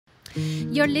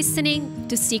You're listening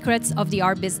to Secrets of the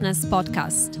Art Business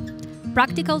podcast.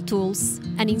 Practical tools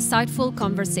and insightful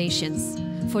conversations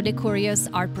for the curious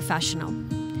art professional.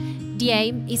 The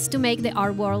aim is to make the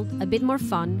art world a bit more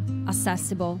fun,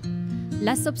 accessible,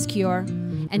 less obscure,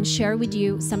 and share with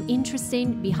you some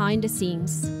interesting behind the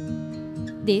scenes.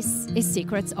 This is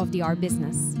Secrets of the Art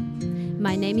Business.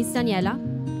 My name is Daniela.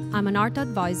 I'm an art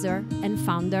advisor and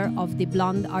founder of the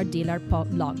Blonde Art Dealer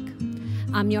blog.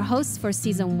 I'm your host for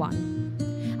season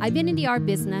 1. I've been in the art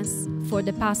business for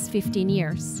the past 15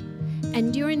 years.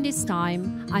 And during this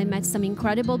time, I met some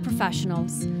incredible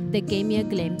professionals that gave me a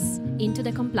glimpse into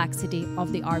the complexity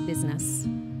of the art business.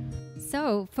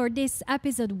 So for this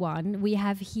episode 1, we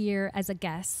have here as a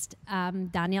guest,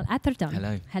 Daniel Etherthon.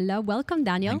 Hello. Hello, welcome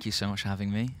Daniel. Thank you so much for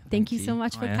having me. Thank you so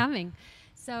much for coming.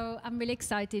 So I'm really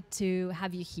excited to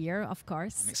have you here, of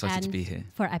course. I'm excited to be here.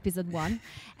 For episode 1.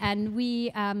 And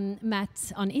we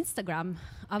met on Instagram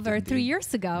over 3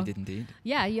 years ago. We did indeed.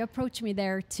 Yeah, you approached me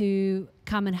there to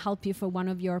come and help you for one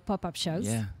of your pop-up shows.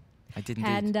 Yeah, I did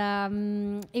indeed.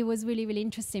 And it was really, really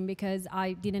interesting because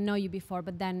I didn't know you before,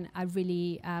 but then I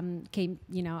really came,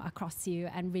 across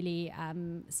you and really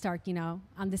start,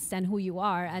 understand who you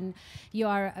are. And you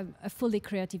are a fully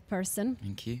creative person.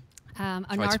 Thank you. An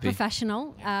art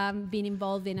professional, been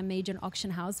involved in a major auction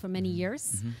house for many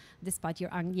years, despite your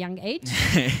young age,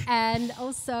 and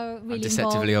also really I'm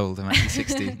deceptively old. I'm actually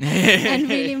 60, and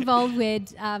really involved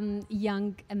with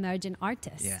young emerging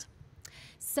artists. Yeah.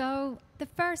 So the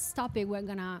first topic we're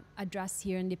gonna address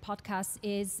here in the podcast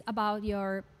is about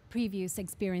your previous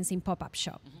experience in pop-up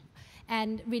shop,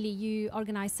 and really you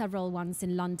organized several ones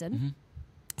in London.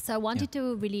 So I wanted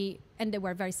to really, and they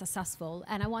were very successful,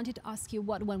 and I wanted to ask you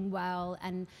what went well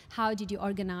and how did you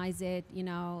organize it,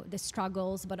 the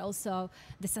struggles, but also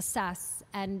the success.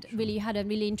 And really you had a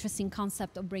really interesting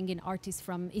concept of bringing artists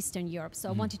from Eastern Europe. So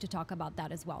I wanted to talk about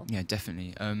that as well. Yeah,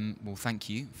 definitely. Well, thank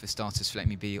you for starters for letting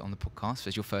me be on the podcast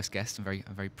as your first guest. I'm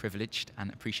very privileged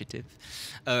and appreciative.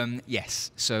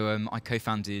 Yes, so I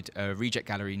co-founded a reject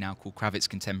gallery now called Kravitz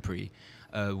Contemporary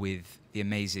with the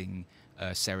amazing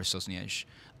Sarah Sosniej,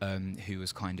 who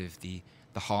was kind of the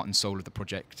heart and soul of the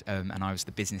project, and I was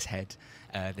the business head,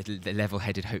 the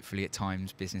level-headed, hopefully at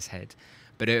times, business head.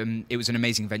 But it was an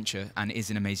amazing venture, and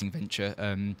is an amazing venture.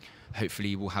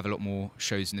 Hopefully we'll have a lot more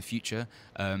shows in the future.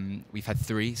 We've had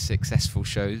 3 successful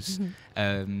shows.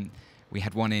 We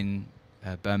had one in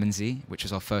Bermondsey, which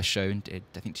was our first show in,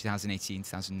 I think, 2018,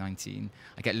 2019.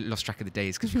 I get lost track of the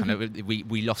days because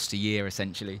we lost a year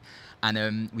essentially,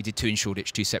 and we did 2 in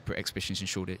Shoreditch, 2 separate exhibitions in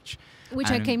Shoreditch,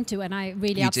 which I came to, and I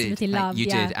really absolutely loved. You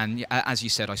did, and as you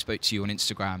said, I spoke to you on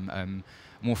Instagram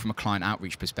more from a client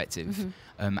outreach perspective,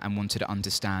 and wanted to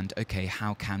understand, okay,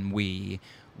 how can we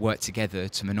work together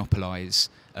to monopolise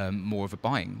more of a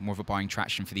buying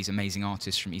traction for these amazing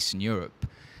artists from Eastern Europe.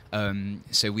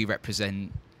 So we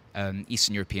represent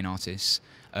Eastern European artists.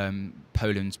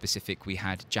 Poland specific, we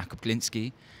had Jakub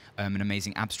Gliński, an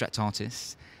amazing abstract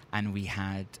artist, and we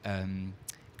had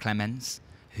Clemens,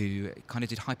 who kind of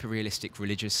did hyper-realistic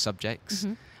religious subjects,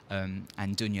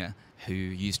 and Dunia, who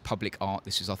used public art.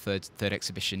 This was our third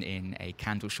exhibition in a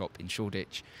candle shop in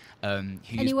Shoreditch. And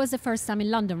it was the first time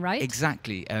in London, right?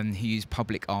 Exactly. He used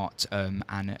public art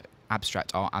and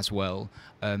abstract art as well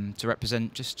to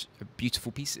represent just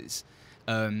beautiful pieces.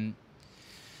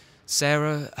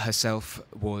 Sarah herself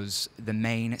was the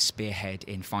main spearhead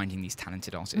in finding these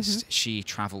talented artists. She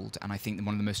travelled, and I think that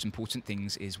one of the most important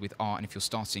things is with art, and if you're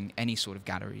starting any sort of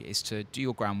gallery, is to do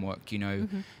your groundwork,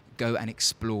 go and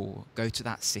explore, go to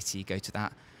that city, go to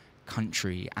that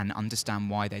country and understand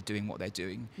why they're doing what they're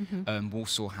doing.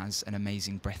 Warsaw has an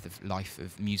amazing breadth of life,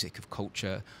 of music, of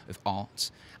culture, of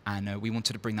art, and we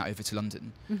wanted to bring that over to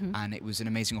London. And it was an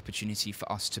amazing opportunity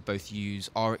for us to both use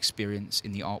our experience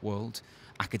in the art world,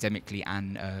 academically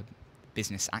and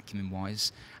business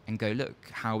acumen-wise, and go, look,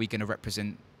 how are we going to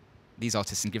represent these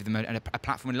artists and give them a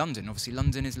platform in London? Obviously,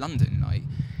 London is London. Like,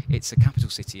 it's a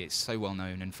capital city. It's so well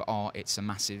known, and for art, it's a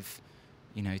massive,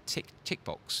 tick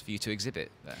box for you to exhibit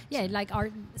there. Yeah, so. Like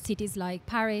art cities like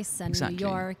Paris and New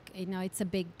York. It's a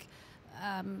big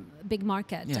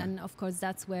market, and of course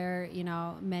that's where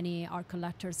many art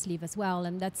collectors live as well,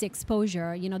 and that's the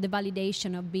exposure. The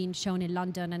validation of being shown in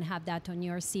London and have that on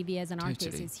your CV as an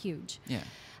artist is huge. Yeah.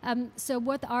 So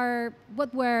what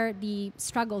were the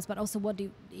struggles, but also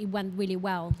it went really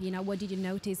well? What did you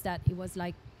notice that it was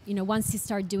like? Once you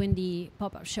start doing the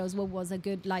pop-up shows, what was a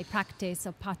good practice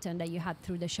or pattern that you had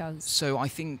through the shows? So I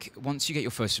think once you get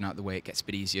your first one out of the way, it gets a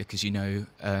bit easier because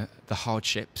the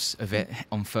hardships of it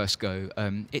on first go.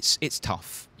 It's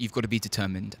tough. You've got to be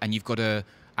determined, and you've got to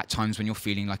at times when you're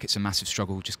feeling like it's a massive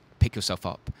struggle, just pick yourself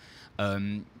up.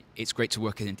 It's great to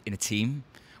work in a team,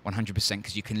 100%,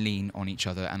 because you can lean on each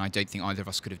other, and I don't think either of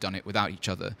us could have done it without each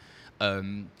other.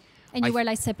 And you were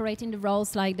like separating the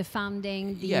roles, like the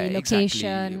founding, the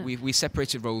location. Exactly. We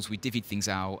separated roles, we divvied things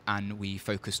out, and we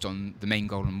focused on the main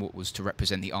goal, and what was to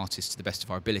represent the artist to the best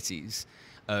of our abilities.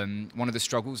 One of the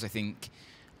struggles I think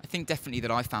definitely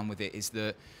that I found with it is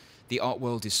that the art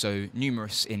world is so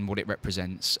numerous in what it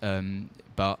represents,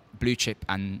 but blue chip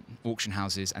and auction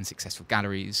houses and successful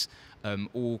galleries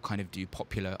all kind of do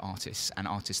popular artists and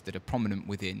artists that are prominent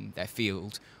within their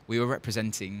field. We were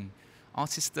representing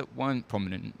artists that weren't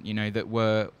prominent, you know, that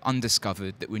were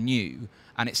undiscovered, that were new,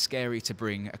 and it's scary to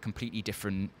bring a completely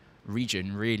different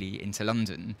region really into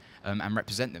London and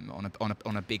represent them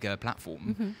on a bigger platform.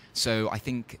 Mm-hmm. So I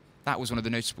think that was one of the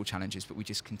noticeable challenges, but we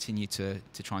just continue to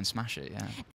try and smash it. Yeah.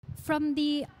 From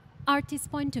the artist's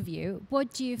point of view,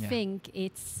 what do you think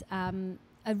it's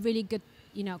a really good,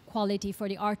 you know, quality for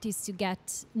the artist to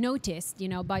get noticed, you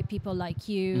know, by people like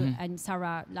you and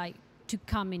Sarah, like, to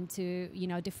come into, you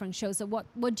know, different shows? So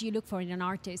what do you look for in an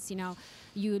artist? You know,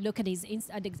 you look at his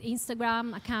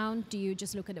Instagram account. Do you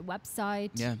just look at the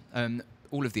website? Yeah,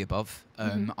 all of the above.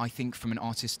 I think from an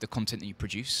artist, the content that you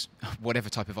produce, whatever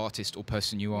type of artist or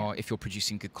person you are, if you're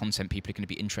producing good content, people are going to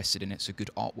be interested in it. So good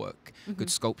artwork, good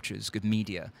sculptures, good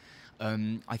media.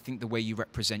 I think the way you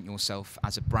represent yourself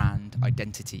as a brand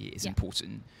identity is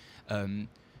important.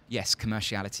 Yes,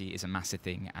 commerciality is a massive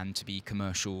thing, and to be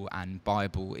commercial and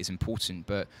buyable is important,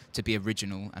 but to be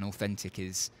original and authentic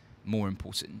is more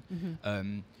important.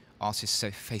 Artists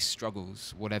face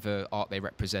struggles, whatever art they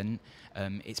represent,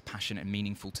 it's passionate and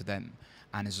meaningful to them.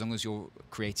 And as long as you're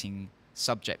creating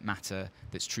subject matter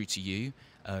that's true to you,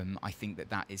 I think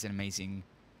that is an amazing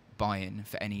buy-in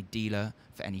for any dealer,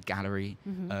 for any gallery,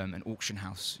 an auction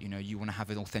house. You know, you want to have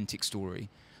an authentic story.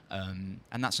 And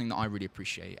that's something that I really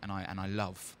appreciate, and I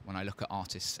love when I look at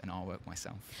artists and artwork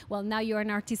myself. Well, now you're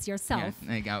an artist yourself. Yeah,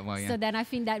 there you go. Well, yeah. So then I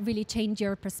think that really changed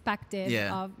your perspective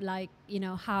of, like, you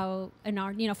know, how an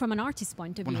art, you know, from an artist's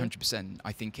point of view. 100%.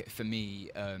 I think for me,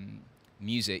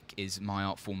 music is my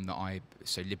art form that I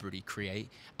so liberally create,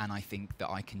 and I think that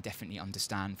I can definitely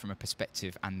understand from a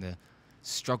perspective and the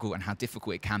struggle and how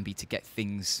difficult it can be to get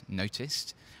things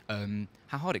noticed,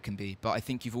 how hard it can be. But I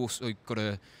think you've also got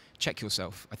to check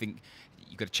yourself. I think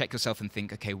you've got to check yourself and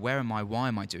think, okay, where am I? Why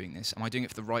am I doing this? Am I doing it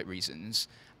for the right reasons?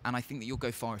 And I think that you'll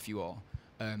go far if you are.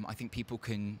 I think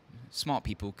smart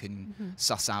people can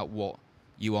suss out what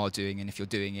you are doing, and if you're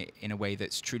doing it in a way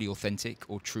that's truly authentic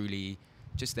or truly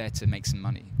just there to make some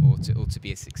money or to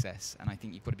be a success. And I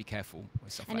think you've got to be careful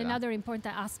with stuff like that. And another important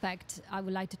aspect I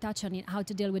would like to touch on is how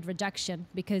to deal with rejection,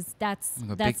 because that's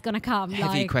going to come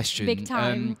heavy like question. Big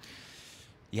time.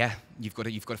 Yeah, you've got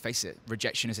to face it.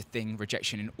 Rejection is a thing.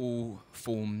 Rejection in all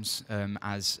forms,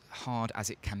 as hard as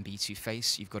it can be to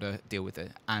face, you've got to deal with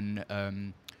it.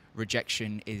 And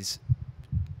rejection is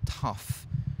tough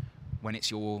when it's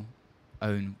your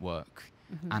own work.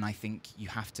 And I think you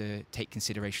have to take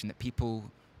consideration that people,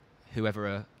 whoever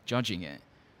are judging it,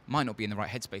 might not be in the right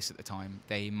headspace at the time.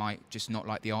 They might just not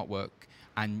like the artwork,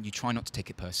 and you try not to take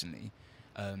it personally.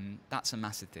 That's a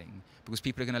massive thing, because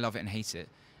people are going to love it and hate it.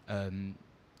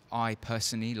 I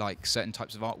personally like certain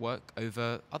types of artwork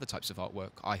over other types of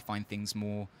artwork. I find things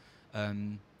more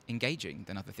engaging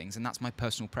than other things, and that's my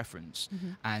personal preference.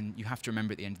 And you have to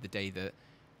remember at the end of the day that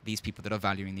these people that are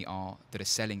valuing the art, that are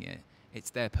selling it, it's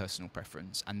their personal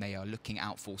preference, and they are looking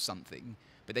out for something,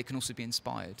 but they can also be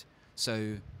inspired.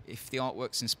 So if the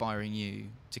artwork's inspiring you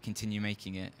to continue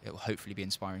making it, it will hopefully be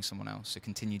inspiring someone else. So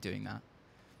continue doing that.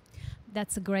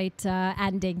 That's a great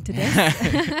ending to this.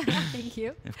 Thank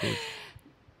you. Of course.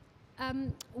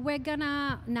 We're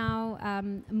gonna now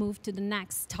move to the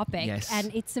next topic,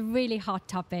 and it's a really hot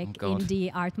topic in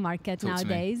the art market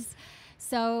nowadays.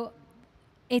 So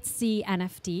it's the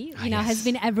NFT. You know, has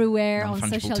been everywhere on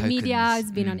social media.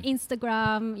 It's been on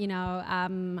Instagram. You know,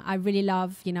 I really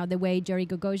love, you know, the way Jerry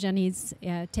Gogosian is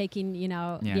taking, you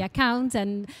know, the accounts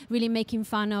and really making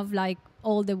fun of, like,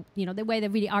 all the, you know, the way that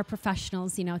really art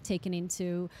professionals, you know, taken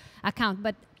into account.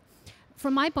 But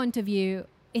from my point of view,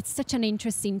 it's such an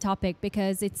interesting topic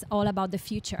because it's all about the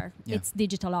future. It's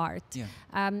digital art.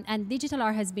 And digital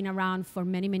art has been around for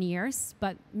many, many years,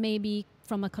 but maybe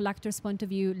from a collector's point of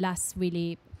view, less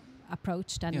really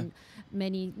approached, and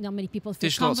not many people feel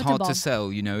digital comfortable. Digital art's hard to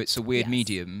sell, you know, it's a weird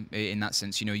medium in that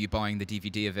sense. You know, you're buying the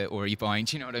DVD of it, or are you buying,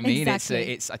 do you know what I mean?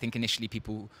 Exactly. It's I think initially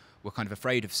people were kind of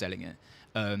afraid of selling it.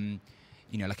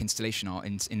 You know, like installation art,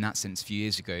 in that sense, a few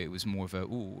years ago, it was more of a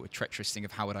treacherous thing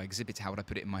of how would I exhibit it, how would I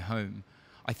put it in my home.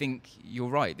 I think you're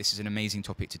right. This is an amazing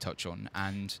topic to touch on.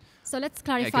 And so let's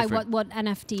clarify what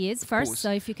NFT is first.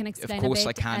 So if you can explain a bit. Of course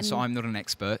I can. So I'm not an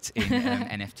expert in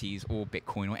NFTs or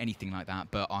Bitcoin or anything like that,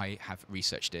 but I have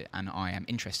researched it and I am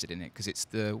interested in it because it's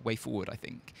the way forward, I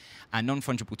think. And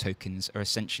non-fungible tokens are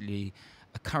essentially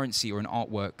a currency or an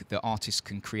artwork that artists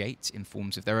can create in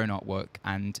forms of their own artwork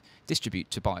and distribute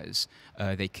to buyers.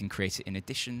 They can create it in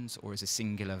editions or as a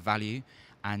singular value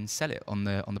and sell it on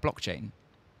the blockchain.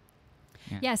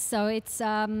 Yeah. Yes, so it's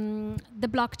the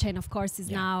blockchain, of course, is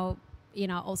now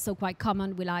also quite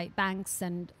common with like banks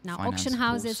and now finance, auction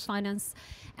houses, finance,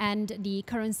 and the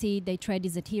currency they trade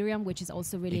is Ethereum, which is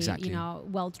also really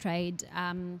well traded.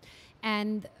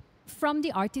 And from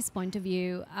the artist's point of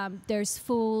view, there's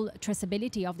full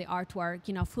traceability of the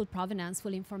artwork, full provenance,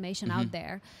 full information out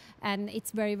there. And it's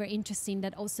very, very interesting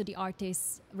that also the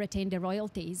artists retain their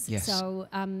royalties. Yes. So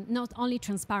not only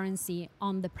transparency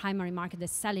on the primary market, the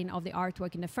selling of the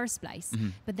artwork in the first place,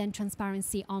 but then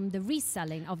transparency on the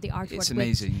reselling of the artwork. It's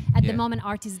amazing. Which at the moment,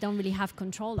 artists don't really have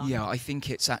control on. Yeah, I think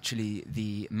it's actually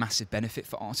the massive benefit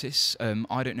for artists.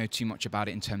 I don't know too much about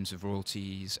it in terms of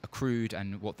royalties accrued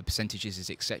and what the percentages is,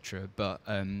 etc. But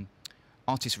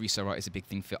artist resale right is a big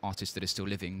thing for artists that are still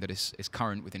living, that is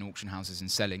current within auction houses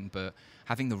and selling. But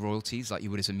having the royalties like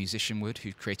you would as a musician would,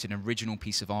 who created an original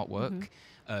piece of artwork,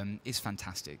 is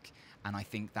fantastic. And I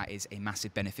think that is a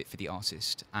massive benefit for the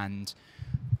artist. And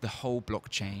the whole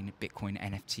blockchain, Bitcoin,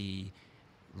 NFT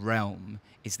realm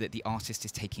is that the artist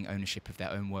is taking ownership of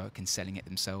their own work and selling it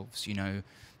themselves.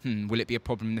 Will it be a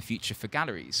problem in the future for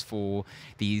galleries, for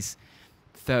these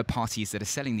third parties that are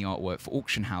selling the artwork, for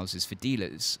auction houses, for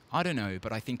dealers? I don't know,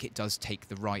 but I think it does take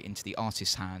the right into the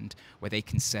artist's hand where they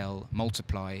can sell,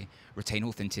 multiply, retain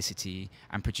authenticity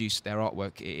and produce their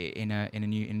artwork in a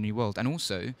new world. And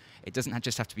also, it doesn't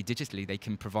just have to be digitally. They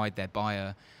can provide their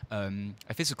buyer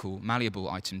a physical, malleable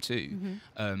item too.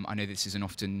 I know this is an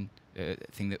often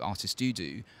thing that artists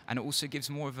do, and it also gives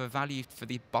more of a value for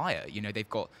the buyer. They've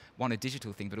got a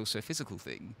digital thing, but also a physical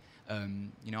thing.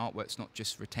 Artwork's not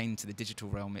just retained to the digital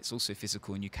realm, it's also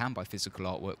physical, and you can buy physical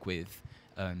artwork with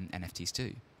NFTs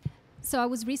too. So I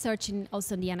was researching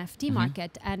also in the NFT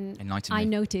market, and I me.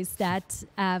 noticed that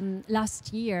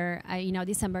last year,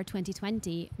 December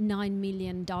 2020, $9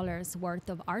 million worth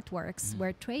of artworks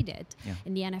were traded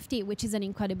in the NFT, which is an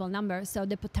incredible number. So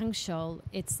the potential,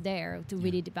 it's there to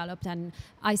really develop. And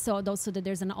I saw also that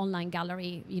there's an online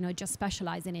gallery, just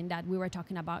specializing in that. We were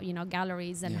talking about,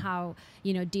 galleries and how,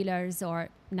 dealers or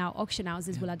now auction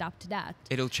houses will adapt to that.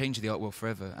 It'll change the art world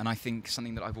forever. And I think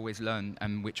something that I've always learned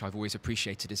and which I've always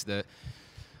appreciated is that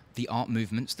the art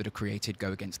movements that are created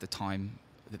go against the time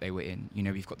that they were in.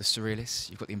 You've got the Surrealists,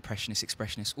 you've got the Impressionists,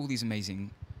 Expressionists, all these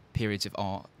amazing periods of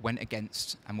art went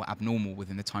against and were abnormal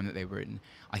within the time that they were in.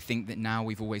 I think that now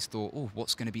we've always thought,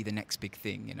 what's going to be the next big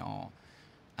thing in art?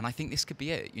 And I think this could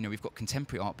be it. We've got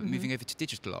contemporary art, but moving over to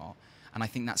digital art. And I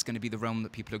think that's going to be the realm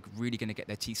that people are really going to get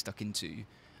their teeth stuck into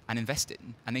and invest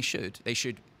in. And they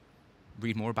should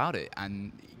read more about it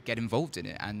and get involved in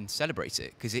it and celebrate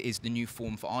it, because it is the new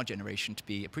form for our generation to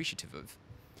be appreciative of.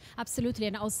 Absolutely.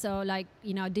 And also,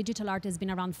 digital art has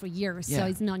been around for years, so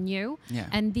it's not new.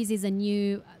 And this is a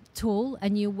new tool, a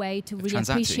new way to really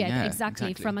appreciate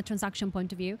exactly from a transaction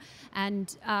point of view.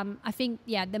 And I think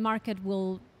the market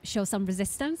will show some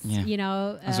resistance.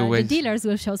 The dealers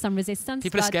will show some resistance.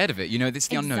 People are scared of it. It's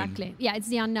the unknown. Exactly. Yeah, it's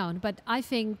the unknown. But I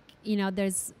think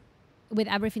with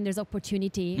everything there's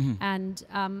opportunity, and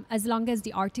as long as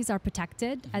the artists are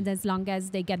protected and as long as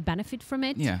they get benefit from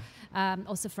it,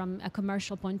 also from a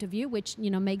commercial point of view, which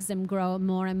makes them grow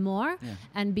more and more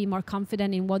and be more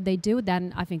confident in what they do,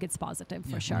 then I think it's positive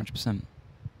for sure. 100%.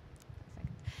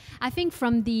 I think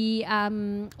from the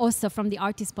also from the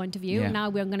artist point of view, now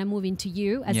we're going to move into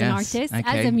you as an artist,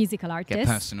 as a musical artist. Get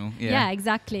personal. Yeah,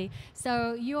 exactly.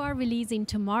 So you are releasing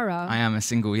tomorrow. I am a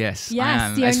single, yes.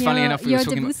 Yes, I am. Funny enough, your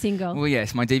debut single. Well,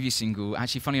 yes, my debut single.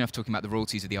 Actually, funny enough, talking about the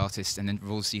royalties of the artist and then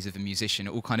royalties of the musician,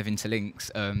 it all kind of interlinks.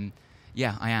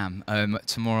 Yeah, I am.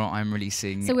 Tomorrow I'm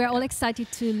releasing. So we're all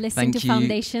excited to listen to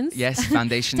Foundations. Yes,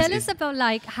 Foundations. Tell us about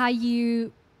how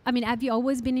you. Have you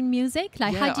always been in music?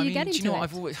 How do you get into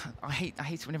it? I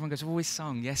hate when everyone goes, I've always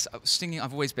sung. Yes, singing.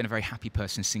 I've always been a very happy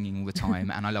person, singing all the time,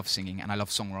 and I love singing, and I love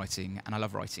songwriting, and I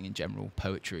love writing in general,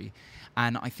 poetry.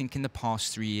 And I think in the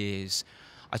past 3 years,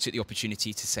 I took the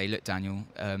opportunity to say, look, Daniel,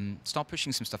 start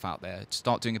pushing some stuff out there,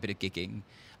 start doing a bit of gigging.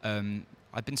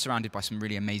 I've been surrounded by some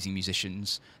really amazing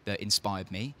musicians that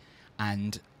inspired me,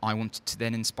 and I wanted to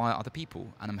then inspire other people,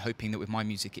 and I'm hoping that with my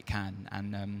music it can.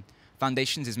 And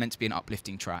Foundations is meant to be an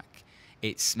uplifting track.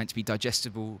 It's meant to be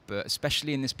digestible, but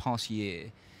especially in this past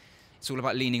year, it's all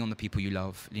about leaning on the people you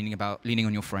love, leaning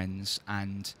on your friends.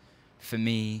 And for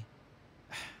me,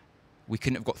 we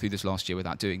couldn't have got through this last year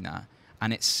without doing that.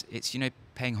 And it's you know,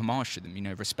 paying homage to them, you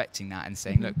know, respecting that and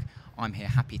saying, look, I'm here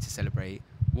happy to celebrate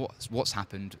what's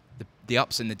happened, the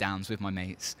ups and the downs with my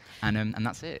mates, and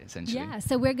that's it, essentially. Yeah,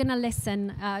 so we're going to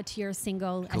listen to your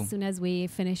single as soon as we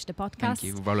finish the podcast. Thank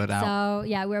you, we'll roll it out. So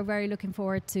yeah, we're very looking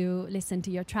forward to listen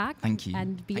to your track. Thank you.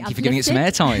 And be Thank uplifted. you for giving it some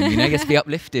airtime, you know, it gets to be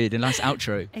uplifted, a nice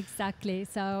outro. Exactly,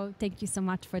 so thank you so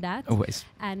much for that. Always.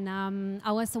 And I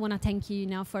also want to thank you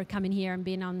now for coming here and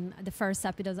being on the first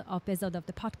episode of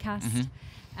the podcast.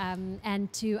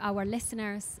 And to our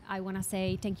listeners, I want to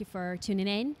say thank you for tuning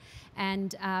in.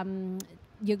 And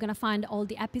you're going to find all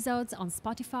the episodes on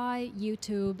Spotify,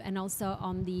 YouTube, and also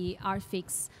on the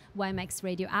Artfix YMX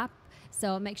radio app.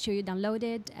 So make sure you download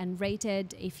it and rate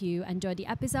it if you enjoyed the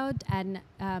episode, and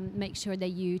make sure that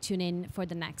you tune in for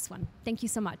the next one. Thank you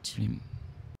so much.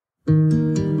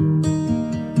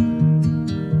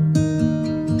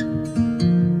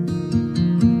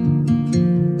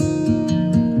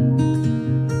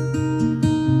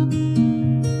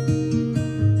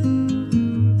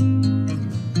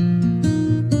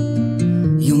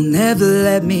 Never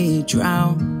let me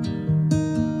drown,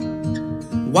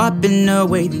 wiping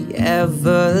away the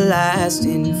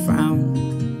everlasting frown.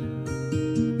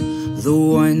 The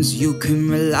ones you can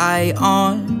rely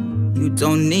on, you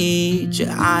don't need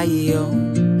your eye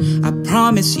on. I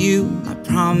promise you, my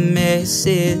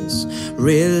promises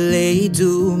really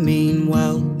do mean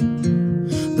well,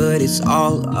 but it's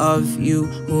all of you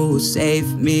who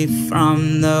save me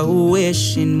from the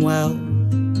wishing well.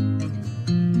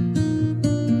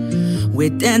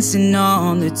 We're dancing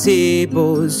on the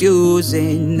tables,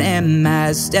 using them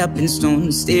as stepping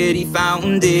stones, steady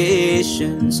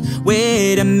foundations.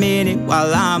 Wait a minute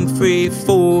while I'm free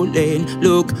falling.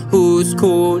 Look who's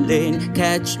calling,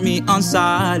 catch me on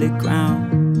solid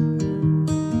ground.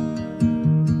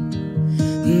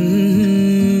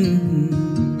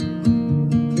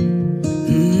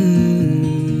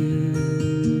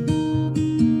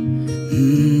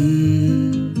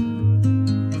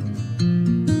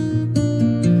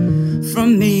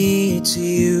 From me to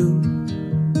you,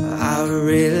 I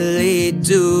really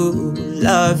do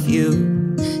love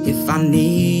you. If I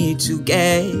need to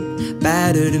get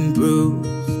battered and bruised,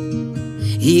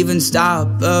 even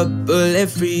stop a bullet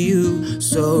for you.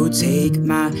 So take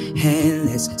my hand,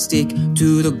 let's stick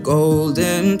to the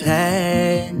golden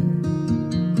plan.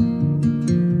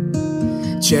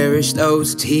 Cherish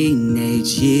those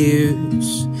teenage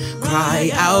years, cry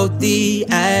out the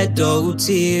adult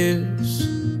tears.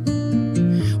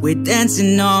 We're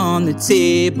dancing on the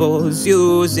tables,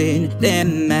 using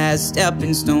them as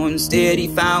stepping stones, steady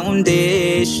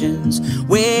foundations.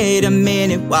 Wait a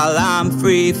minute while I'm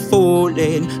free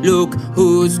falling. Look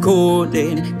who's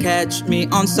calling, catch me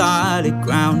on solid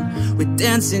ground. We're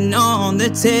dancing on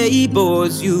the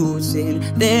tables, using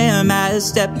them as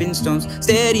stepping stones,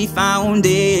 steady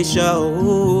foundations.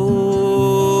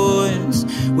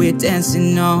 We're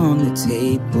dancing on the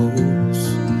tables.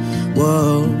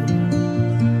 Whoa.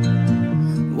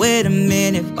 Wait a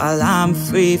minute while I'm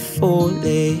free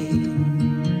falling.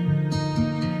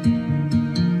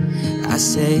 I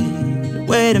say,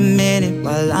 wait a minute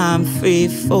while I'm free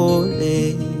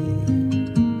falling.